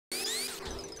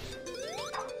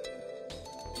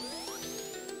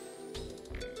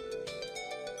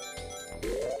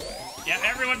Yeah,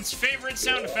 everyone's favorite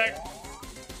sound effect.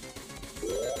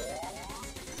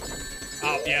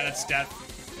 Oh, yeah, that's death.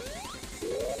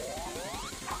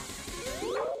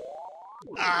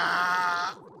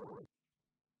 Ah!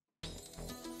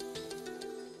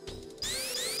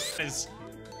 All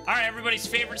right, everybody's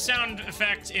favorite sound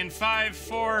effect in 5,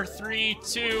 4, 3,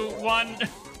 2, 1.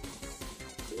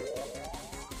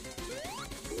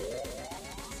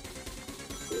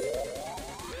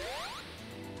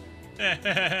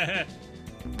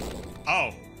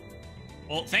 Oh.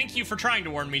 Well, thank you for trying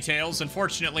to warn me, Tails.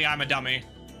 Unfortunately, I'm a dummy.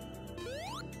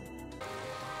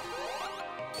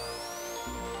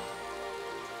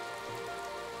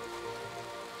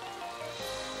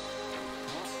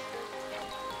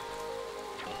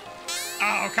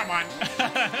 Oh, come on.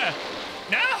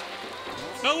 No!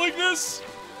 Not like this!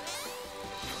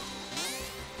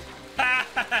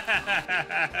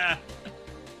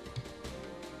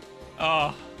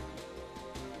 Oh.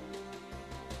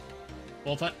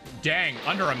 Well, dang,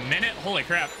 under a minute? Holy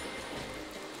crap.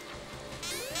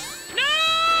 No!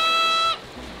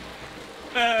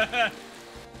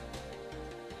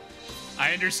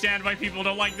 I understand why people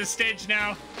don't like this stage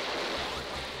now.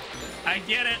 I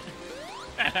get it.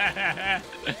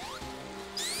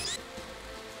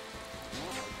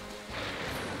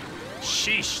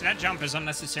 Sheesh, that jump is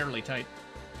unnecessarily tight.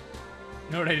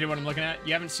 Know what I did, what I'm looking at?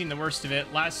 You haven't seen the worst of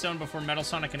it. Last zone before Metal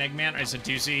Sonic and Eggman is a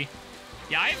doozy.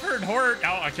 Yeah, I've heard horror.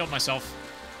 Oh, I killed myself.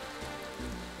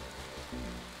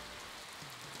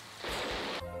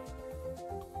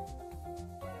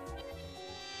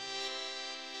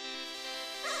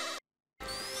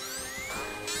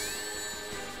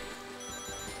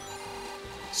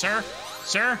 Sir?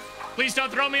 Sir? Please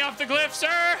don't throw me off the cliff, sir!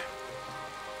 I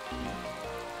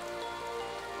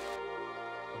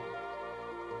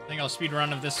think I'll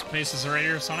speedrun if this pace is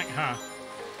already Sonic, huh?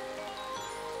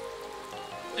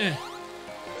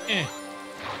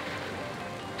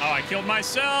 Oh, I killed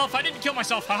myself! I didn't kill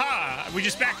myself, haha! We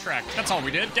just backtracked. That's all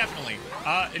we did, definitely.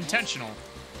 Intentional.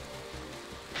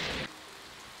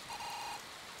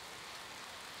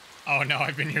 Oh no,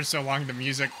 I've been here so long, the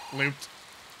music looped.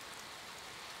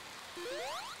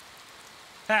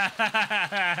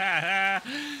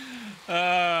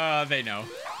 They know.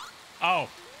 Oh.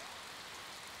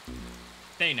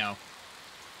 They know.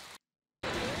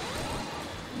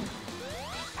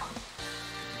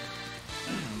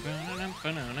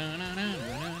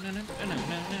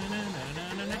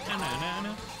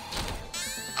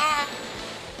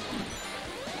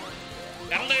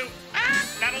 That'll do. Ah,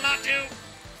 that'll not do.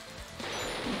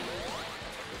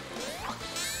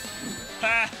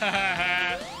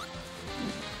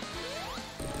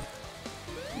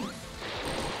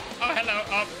 Oh, hello.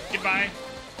 Oh, goodbye.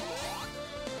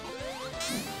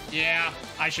 Yeah,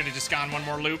 I should have just gone one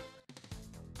more loop.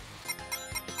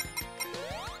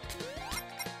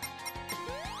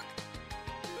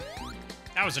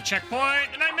 That was a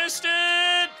checkpoint, and I missed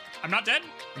it! I'm not dead.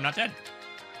 I'm not dead.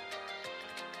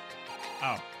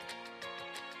 Oh.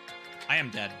 I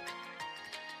am dead.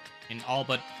 In all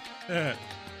but... Boom.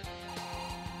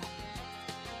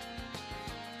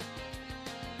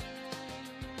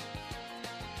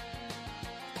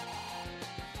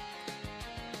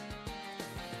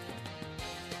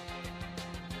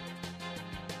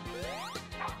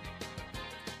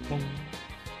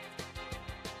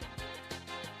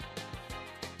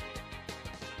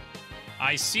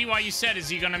 I see why you said, is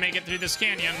he gonna make it through this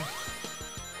canyon?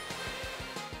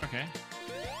 Okay.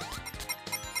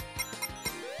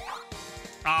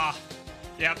 Ah,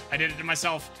 yep, I did it to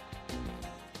myself.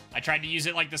 I tried to use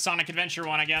it like the Sonic Adventure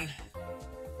one again.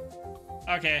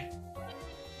 Okay.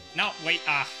 No, wait,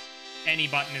 any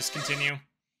button is continue.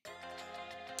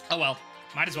 Oh well,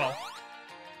 might as well.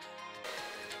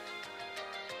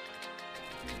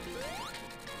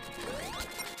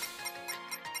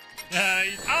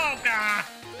 Oh, nah!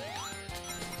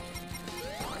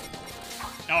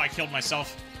 Oh, I killed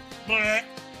myself. Blech.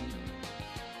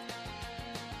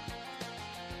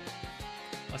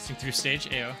 Lusting through stage,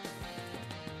 AO.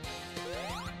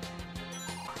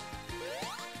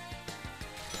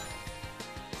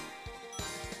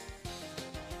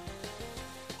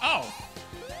 Oh!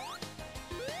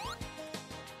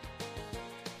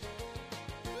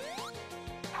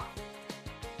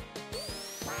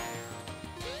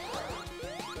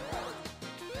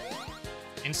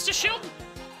 Insta-shield?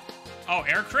 Oh,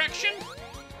 air correction?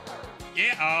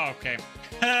 Yeah, oh, okay.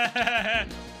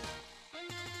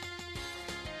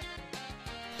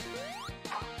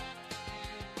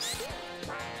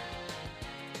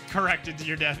 Corrected to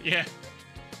your death, yeah.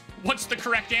 What's the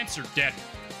correct answer? Dead.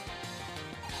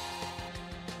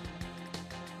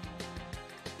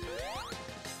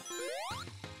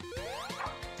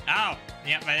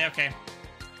 Yeah, but okay.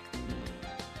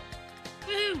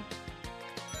 Woohoo!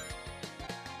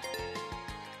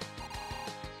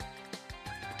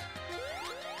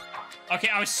 Okay,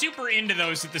 I was super into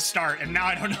those at the start, and now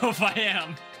I don't know if I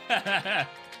am.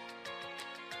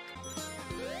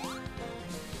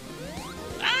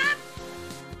 Ah!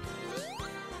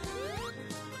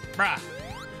 Bruh.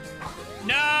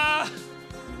 No!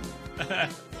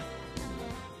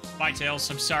 Bye, Tails.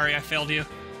 I'm sorry I failed you.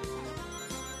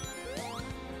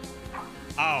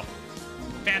 Oh.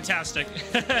 Fantastic.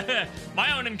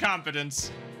 My own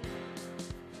incompetence.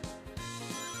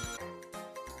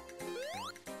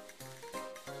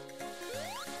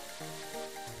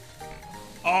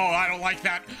 Oh, I don't like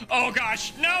that. Oh,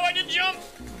 gosh. No, I didn't jump.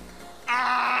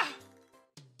 Ah!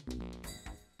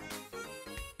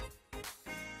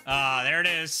 Ah, there it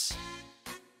is.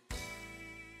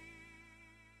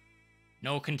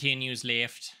 No continues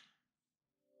left.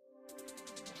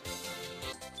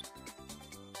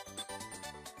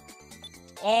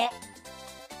 Oh!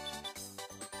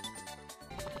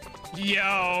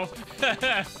 Yo!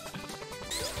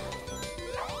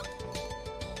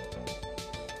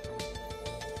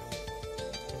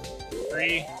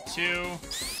 3, 2.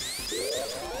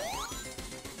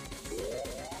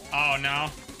 Oh no.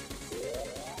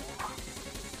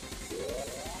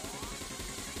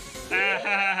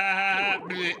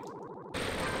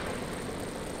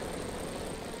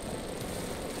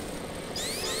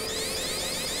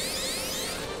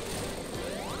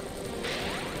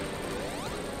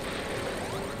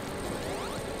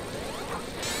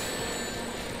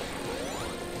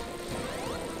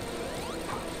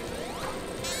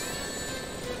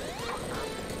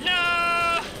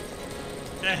 No!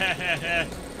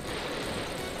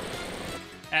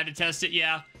 Had to test it,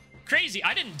 yeah. Crazy,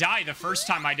 I didn't die the first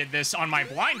time I did this on my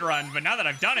blind run, but now that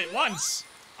I've done it once,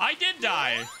 I did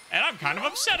die. And I'm kind of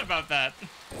upset about that.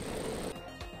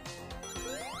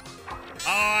 Oh,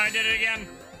 I did it again.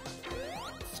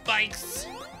 Spikes.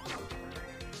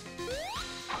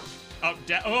 Oh,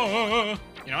 oh.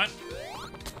 You know what?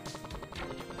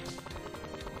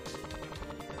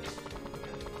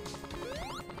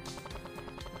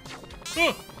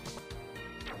 Oh.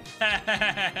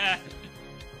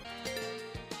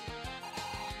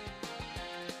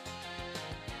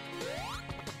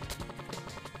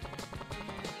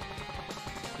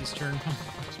 His turn.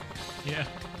 Yeah.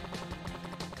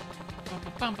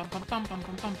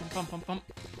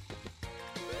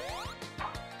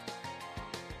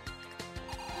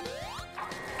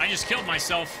 I just killed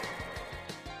myself.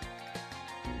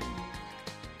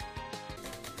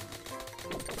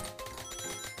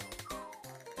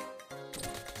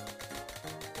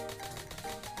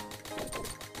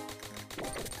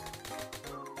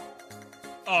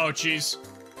 Oh, jeez.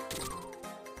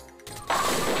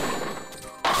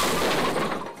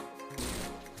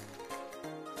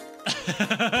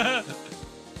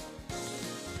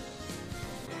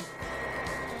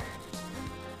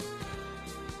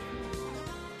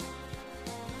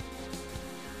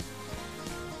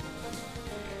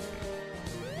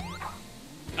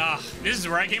 Ah, this is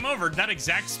where I came over, that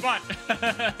exact spot.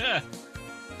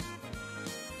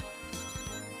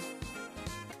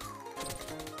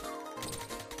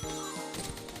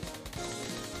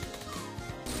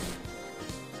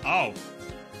 Oh.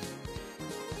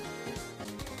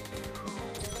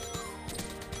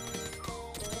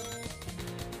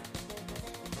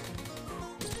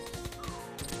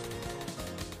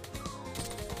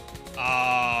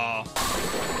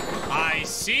 I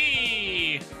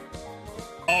see.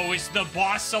 Oh, is the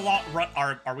boss a lot?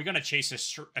 Are we gonna chase a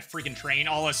freaking train?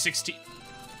 All a 16.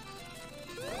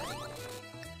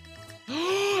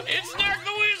 It's Knack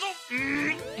the Weasel.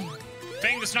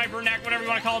 Bang the sniper, Knack, whatever you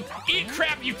want to call him. Eat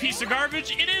crap, you piece of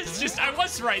garbage. It is just, I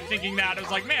was right thinking that. I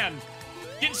was like, man,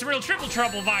 getting some real Triple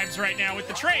Trouble vibes right now with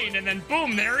the train, and then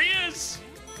boom, there he is.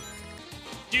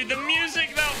 Dude, the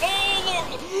music though. Oh,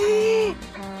 Lord.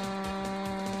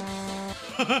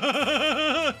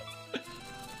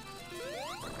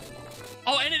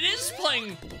 Oh, and it is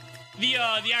playing the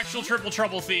actual Triple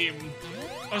Trouble theme.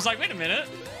 I was like, wait a minute.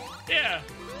 Yeah.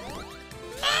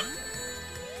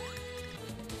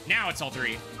 Now it's all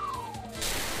 3.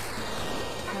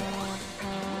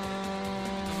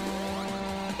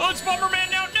 Oh, it's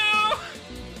Bomberman now. No!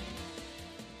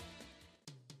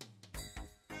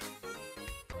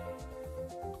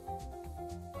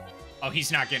 Oh,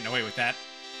 he's not getting away with that.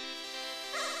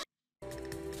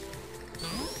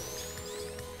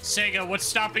 Sega, what's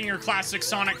stopping your classic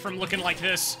Sonic from looking like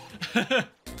this? He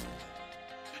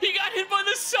got hit by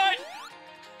the sun!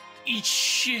 Eat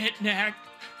shit, Knack.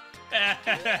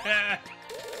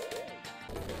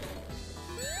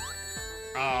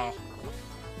 Oh.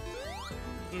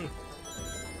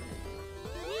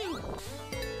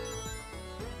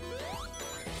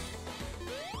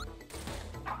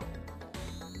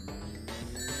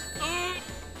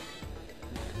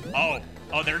 Oh.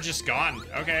 Oh, they're just gone.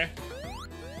 Okay.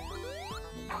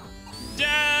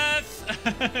 Death!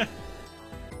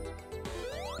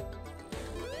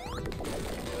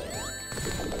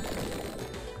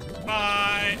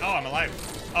 Bye! Oh, I'm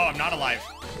alive. Oh, I'm not alive.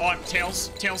 Oh, I'm Tails.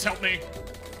 Tails, help me.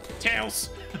 Tails!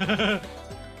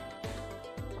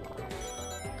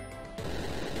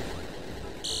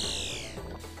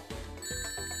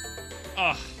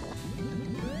 Ugh.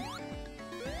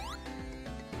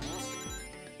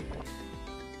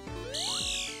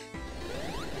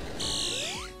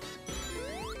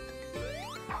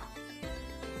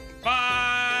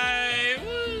 Bye!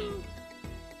 Woo!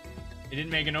 It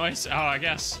didn't make a noise? Oh, I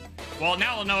guess. Well,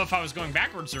 now I'll know if I was going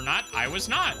backwards or not. I was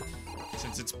not,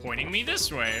 since it's pointing me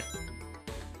this way.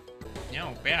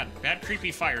 No, bad. Bad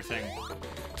creepy fire thing.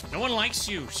 No one likes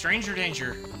you. Stranger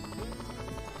danger.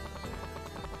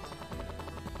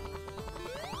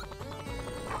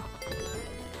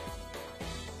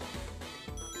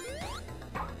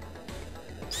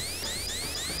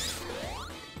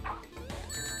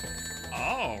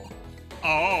 Oh.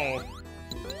 Oh.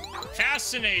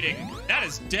 Fascinating. That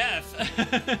is death.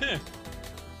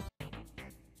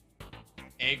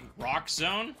 Egg rock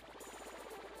zone?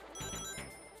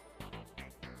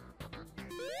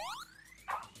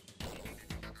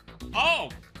 Oh!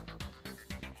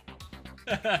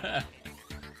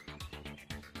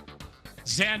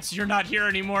 Zance, you're not here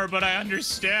anymore, but I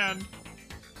understand.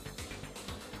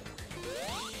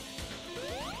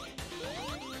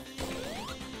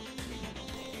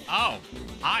 Oh,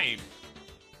 I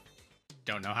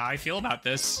don't know how I feel about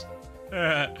this.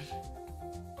 Put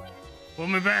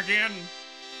me back in.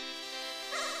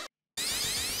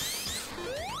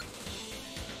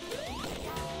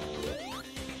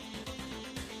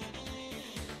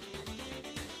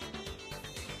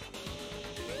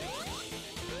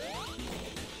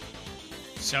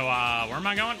 So, where am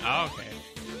I going? Oh, okay.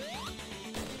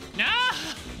 No!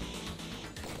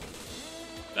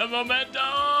 The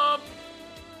momentum!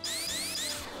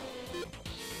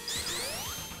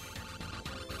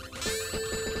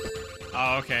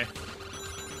 Oh, okay.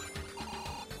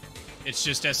 It's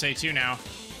just SA2 now.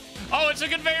 Oh, it's a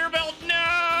conveyor belt!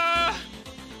 No!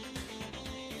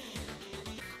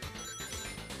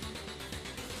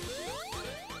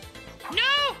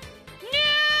 No! No!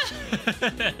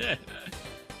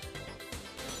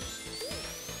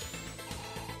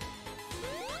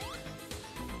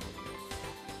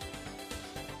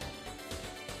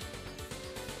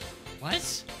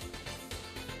 What?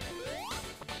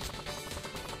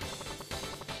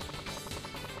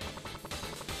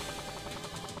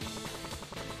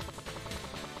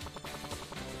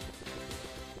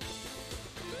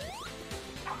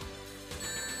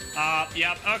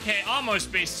 Yep, okay,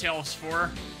 almost base tails 4.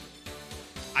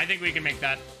 I think we can make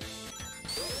that.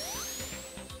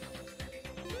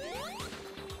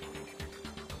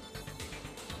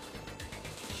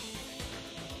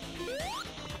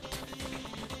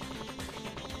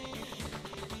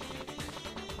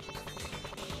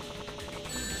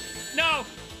 No!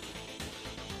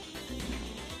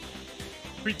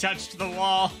 We touched the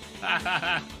wall.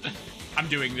 I'm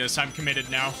doing this, I'm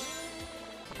committed now.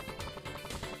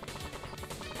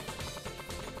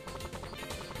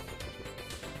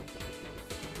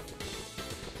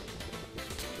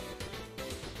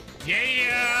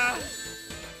 Yeah!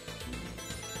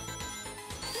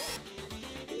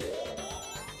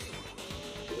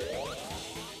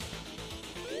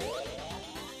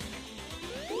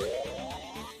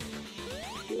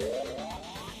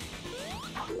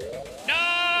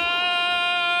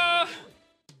 No!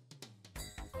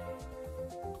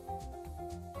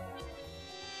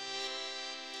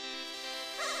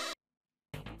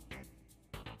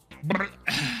 Brr.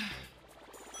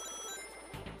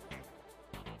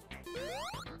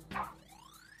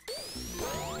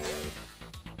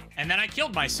 And then I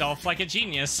killed myself like a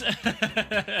genius.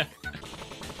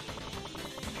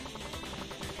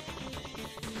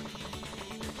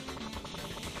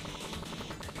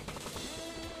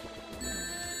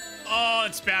 Oh,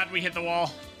 it's bad. We hit the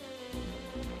wall.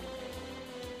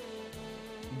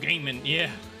 Gaming,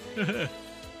 yeah.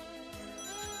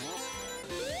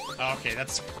 Okay,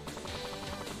 that's...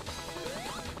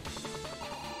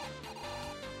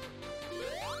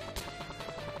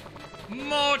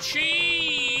 More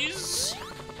cheese!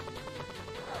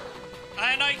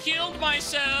 And I killed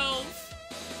myself!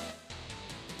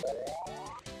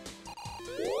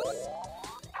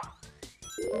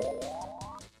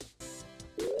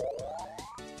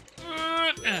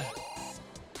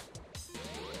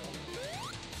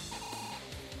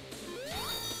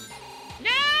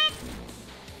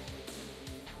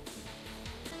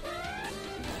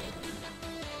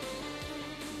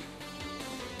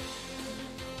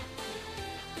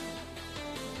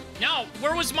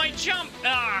 Where was my jump?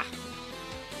 Ah!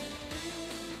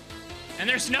 And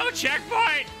there's no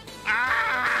checkpoint!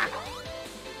 Ah!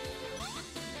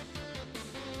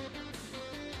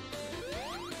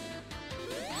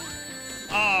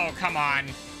 Oh, come on.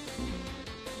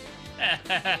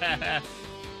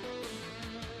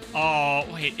 Oh,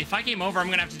 wait. If I game over, I'm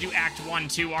gonna have to do Act 1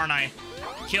 too, aren't I?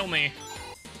 Kill me.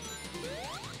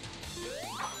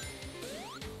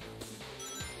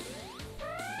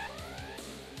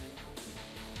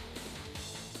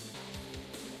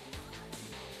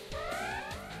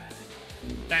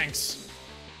 Thanks.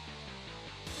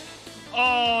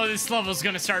 Oh, this level's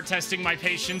gonna start testing my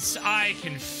patience. I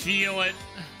can feel it.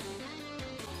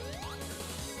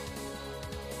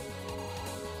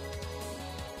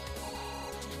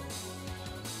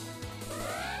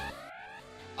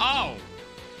 Oh.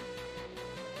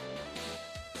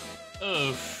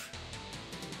 Oof.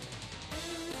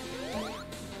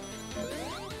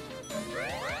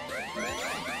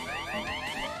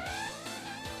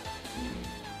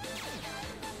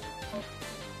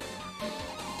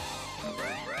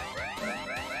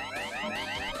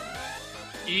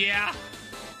 Yeah.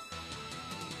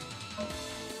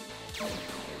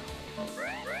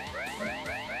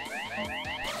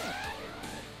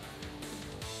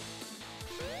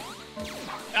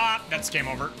 Ah, that's game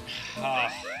over.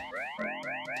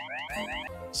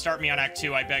 Start me on Act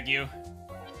 2, I beg you.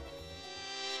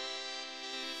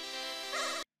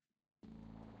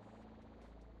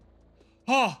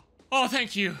 Oh,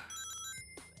 thank you.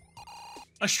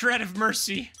 A shred of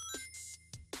mercy.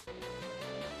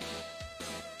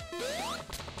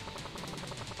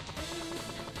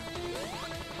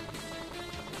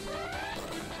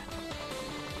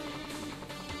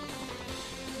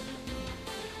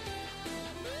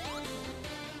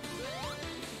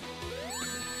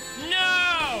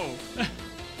 No!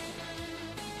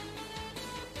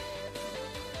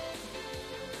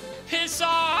 Piss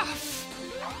off!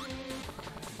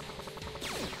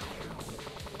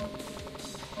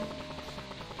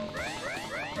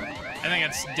 I think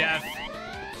it's death.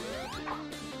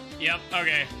 Yep,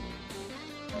 okay.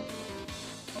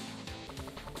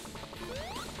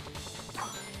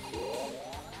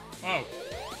 Oh.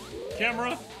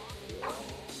 Camera?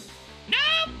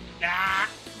 No! Ah!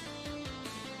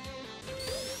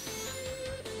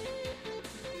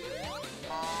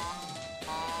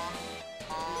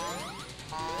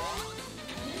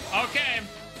 Okay,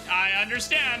 I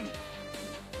understand.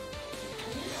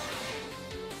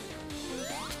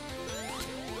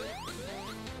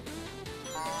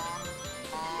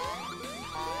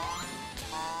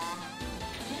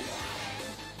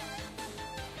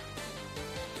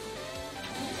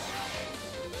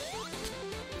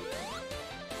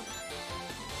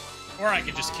 Or I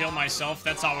could just kill myself.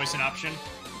 That's always an option.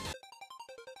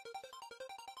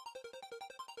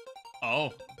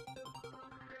 Oh.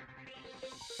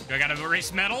 Do I gotta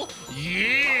erase metal?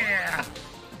 Yeah!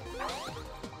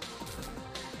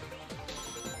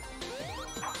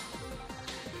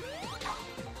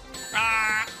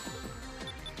 Ah!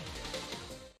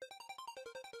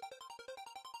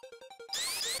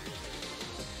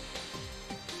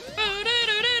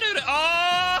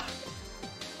 Oh!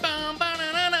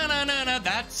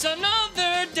 That's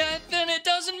another death, and it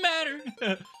doesn't matter.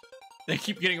 They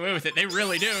keep getting away with it. They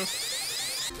really do.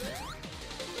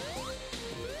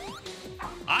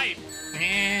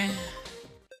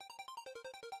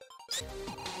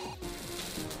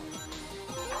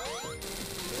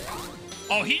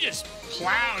 Oh, he just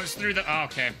plows through the... Oh,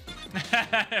 okay.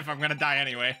 If I'm gonna die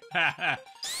anyway.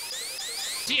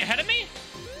 Is he ahead of me?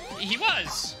 He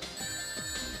was.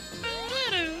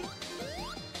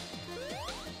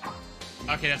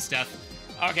 Okay, that's death.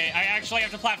 Okay, I actually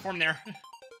have to platform there.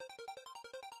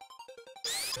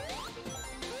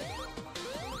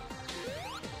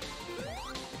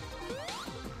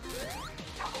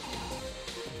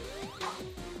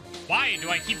 Why do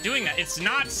I keep doing that? It's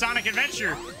not Sonic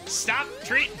Adventure. Stop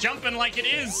jumping like it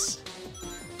is.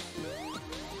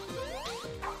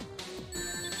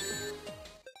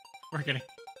 We're gonna...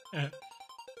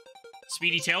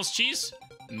 Speedy Tails cheese?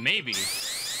 Maybe.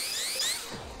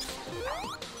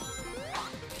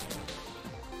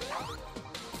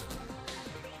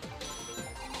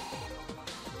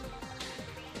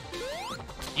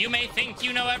 You may think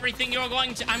you know everything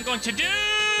I'm going to do!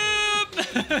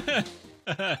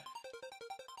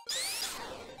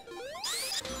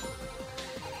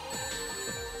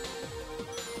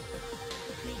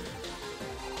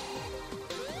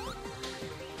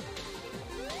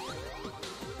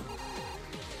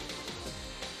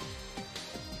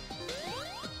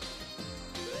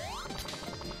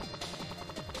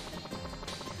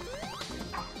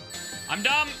 I'm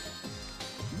dumb.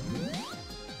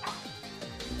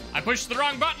 I pushed the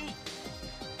wrong button.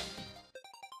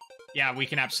 Yeah, we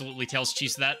can absolutely Tails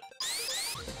cheese that.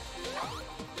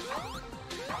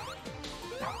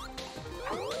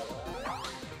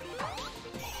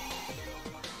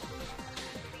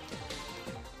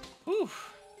 Whew.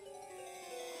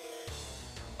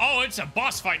 Oh, it's a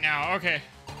boss fight now. Okay.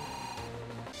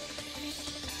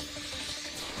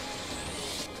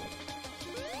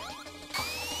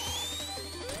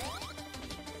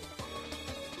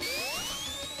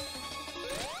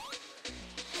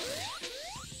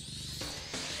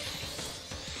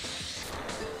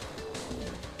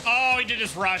 Oh, he did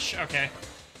his rush. Okay.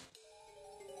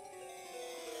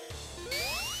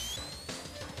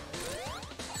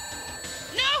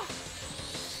 No!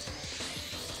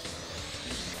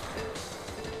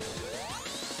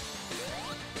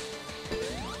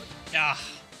 Ah.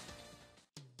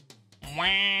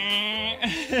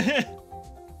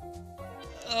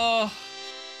 Oh.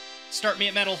 Start me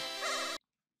at metal.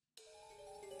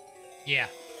 Yeah.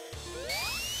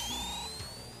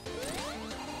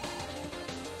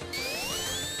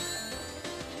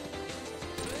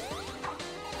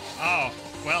 Oh,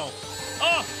 well.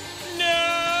 Oh,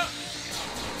 no!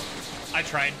 I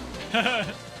tried.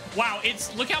 Wow,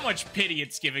 look how much pity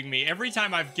it's giving me. Every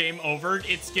time I've game overed,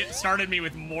 it's started me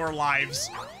with more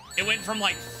lives. It went from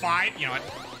like 5, you know what?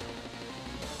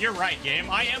 You're right,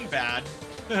 game. I am bad.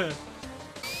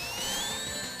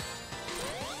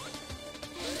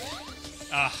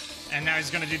 And now he's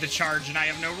gonna do the charge and I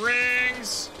have no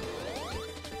rings.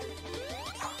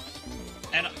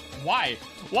 And why?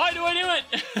 Why do I do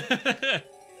it?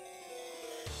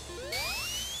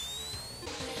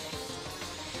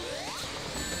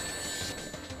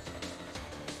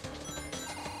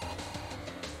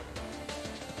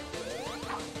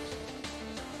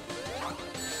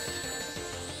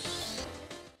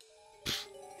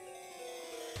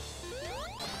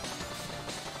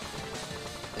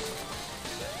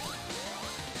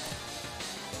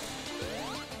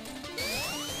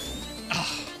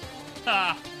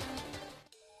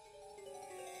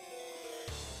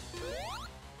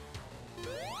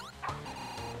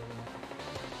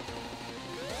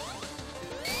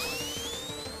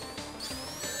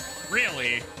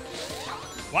 Really?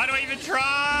 Why do I even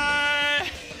try?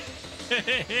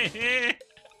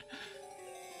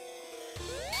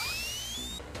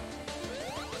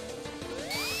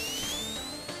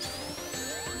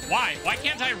 Why? Why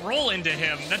can't I roll into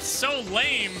him? That's so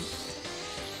lame.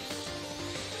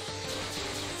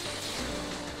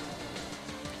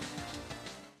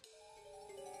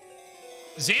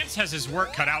 Zance has his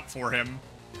work cut out for him.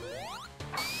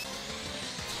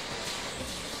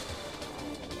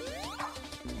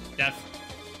 Death.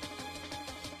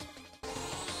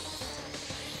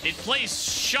 It plays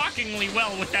shockingly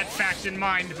well with that fact in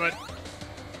mind, but...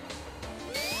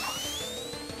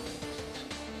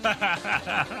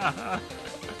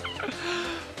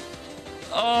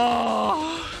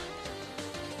 Oh...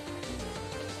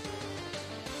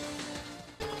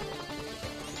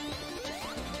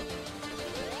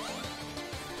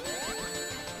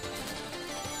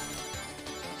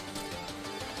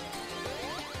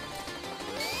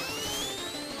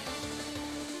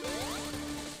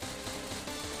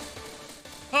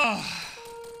 Oh.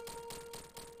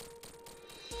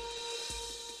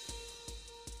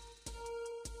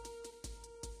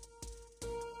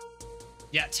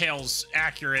 Yeah, Tails,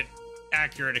 accurate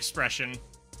expression.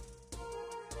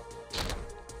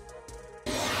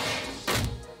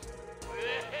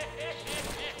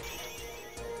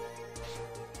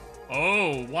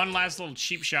 Oh, one last little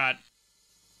cheap shot.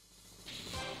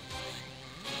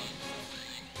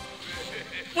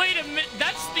 Wait a minute,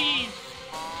 that's the...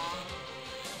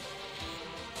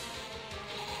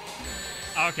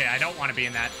 Okay, I don't want to be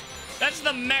in that. That's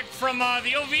the mech from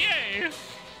the OVA.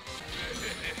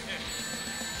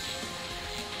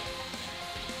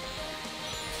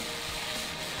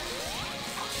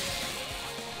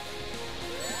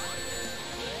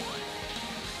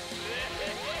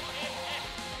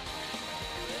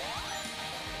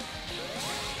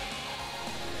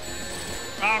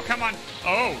 Oh, come on.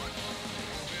 Oh.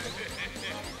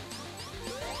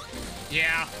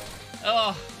 Yeah.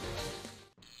 Oh.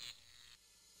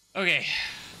 Okay.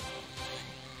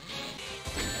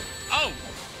 Oh!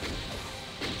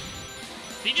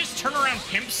 Did he just turn around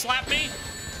pimp slap me?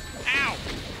 Ow!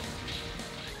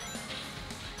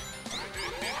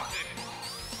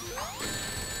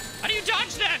 How do you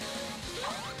dodge that?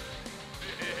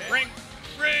 Ring!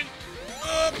 Ring!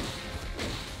 Up!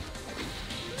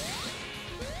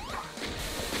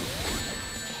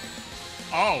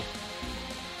 Oh.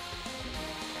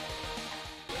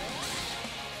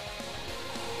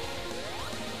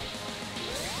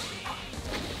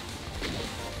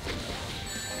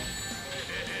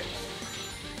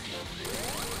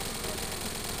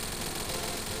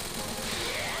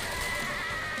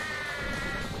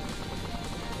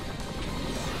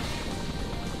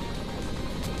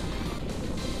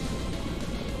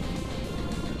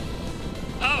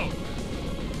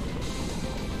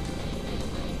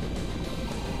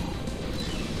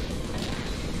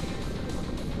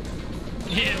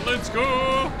 Let's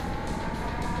go.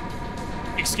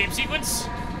 Escape sequence?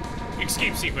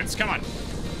 Escape sequence, come on.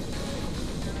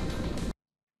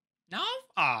 No?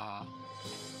 Ah.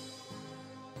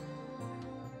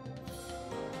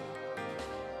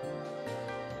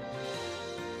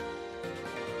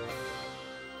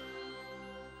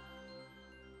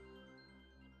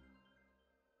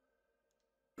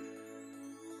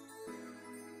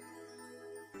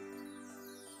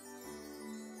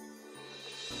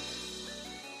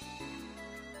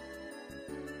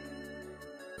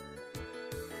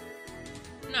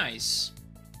 Nice.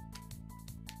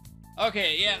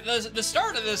 Okay, yeah, the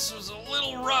start of this was a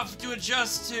little rough to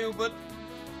adjust to, but...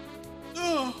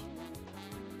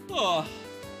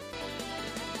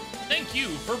 Thank you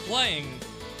for playing.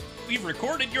 We've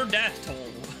recorded your death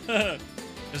toll.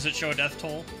 Does it show a death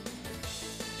toll?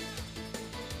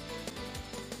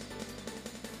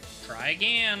 Try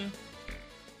again.